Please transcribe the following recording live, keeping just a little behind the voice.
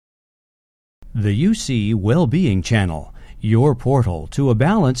The UC Wellbeing Channel, your portal to a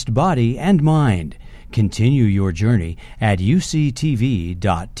balanced body and mind. Continue your journey at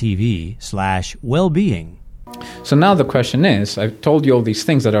uctv.tv/wellbeing. So now the question is, I've told you all these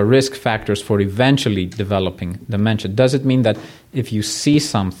things that are risk factors for eventually developing dementia. Does it mean that if you see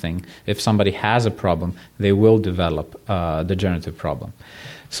something, if somebody has a problem, they will develop a degenerative problem?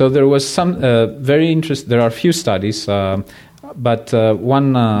 So there was some there are a few studies, but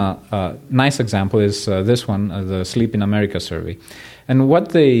one nice example is this one, the Sleep in America survey. And what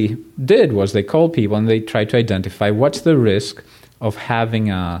they did was they called people and they tried to identify what's the risk of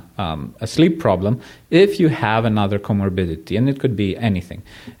having a sleep problem if you have another comorbidity, and it could be anything.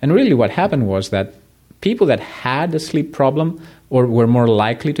 And really what happened was that people that had a sleep problem or were more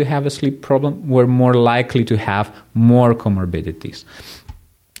likely to have a sleep problem were more likely to have more comorbidities.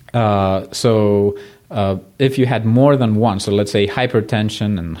 If you had more than one, so let's say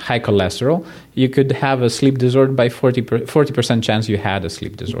hypertension and high cholesterol, you could have a sleep disorder by 40% chance you had a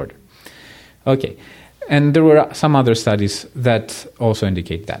sleep disorder. Okay. And there were some other studies that also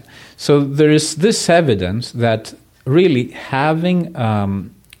indicate that. So there is this evidence that really having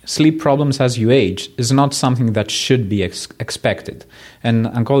sleep problems as you age is not something that should be expected. And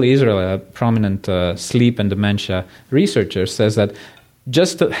Ankoli Israel, a prominent sleep and dementia researcher, says that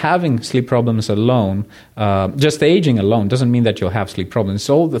just having sleep problems alone, just aging alone, doesn't mean that you'll have sleep problems. It's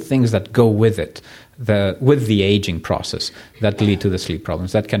all the things that go with it, with the aging process that lead to the sleep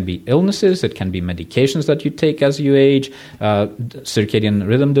problems. That can be illnesses, it can be medications that you take as you age, circadian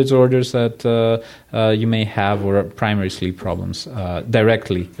rhythm disorders that you may have, or primary sleep problems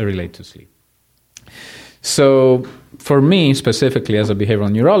directly relate to sleep. So for me, specifically as a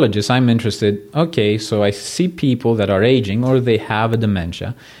behavioral neurologist, I'm interested, okay, so I see people that are aging or they have a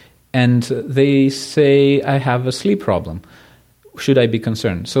dementia, and they say, I have a sleep problem. Should I be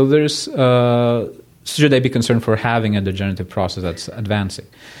concerned? So should I be concerned for having a degenerative process that's advancing?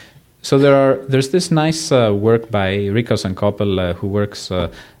 So there's this nice work by Rikos and Koppel, who works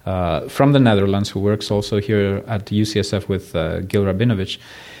from the Netherlands, who works also here at UCSF with Gil Rabinovich.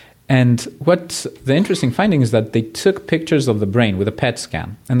 And what the interesting finding is that they took pictures of the brain with a PET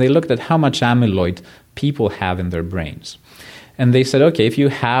scan, and they looked at how much amyloid people have in their brains. And they said, okay, if you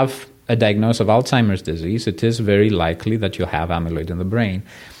have a diagnosis of Alzheimer's disease, it is very likely that you'll have amyloid in the brain.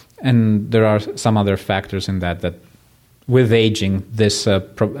 And there are some other factors in that with aging, this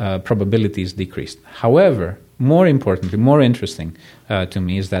probability is decreased. However, more importantly, more interesting to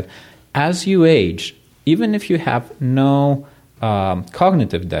me is that as you age, even if you have no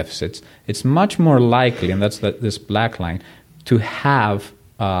cognitive deficits, it's much more likely, and that's this black line, to have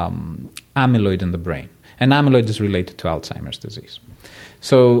amyloid in the brain. And amyloid is related to Alzheimer's disease.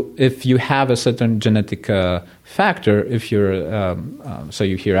 So if you have a certain genetic factor, if you're, so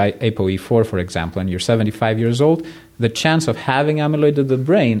you hear ApoE4, for example, and you're 75 years old, the chance of having amyloid in the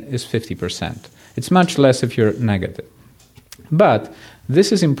brain is 50%. It's much less if you're negative. But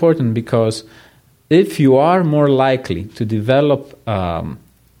this is important because if you are more likely to develop,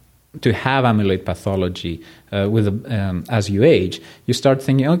 to have amyloid pathology as you age, you start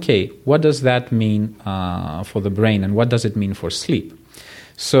thinking, okay, what does that mean for the brain, and what does it mean for sleep?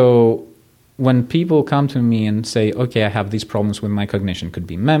 So when people come to me and say, okay, I have these problems with my cognition, it could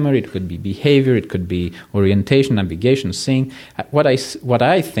be memory, it could be behavior, it could be orientation, navigation, seeing, what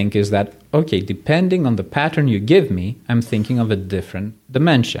I think is that, okay, depending on the pattern you give me, I'm thinking of a different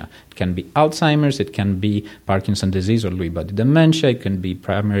dementia. It can be Alzheimer's, it can be Parkinson's disease or Lewy body dementia, it can be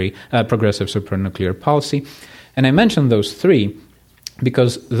primary progressive supranuclear palsy. And I mentioned those three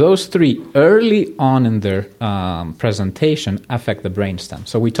because those three early on in their presentation affect the brainstem.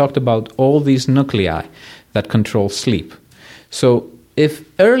 So we talked about all these nuclei that control sleep. So if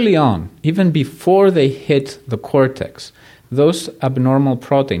early on, even before they hit the cortex, those abnormal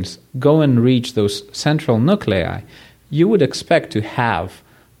proteins go and reach those central nuclei, you would expect to have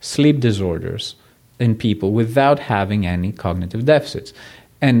sleep disorders in people without having any cognitive deficits.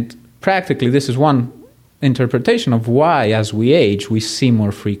 And practically, this is one interpretation of why, as we age, we see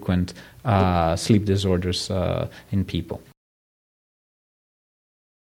more frequent sleep disorders in people.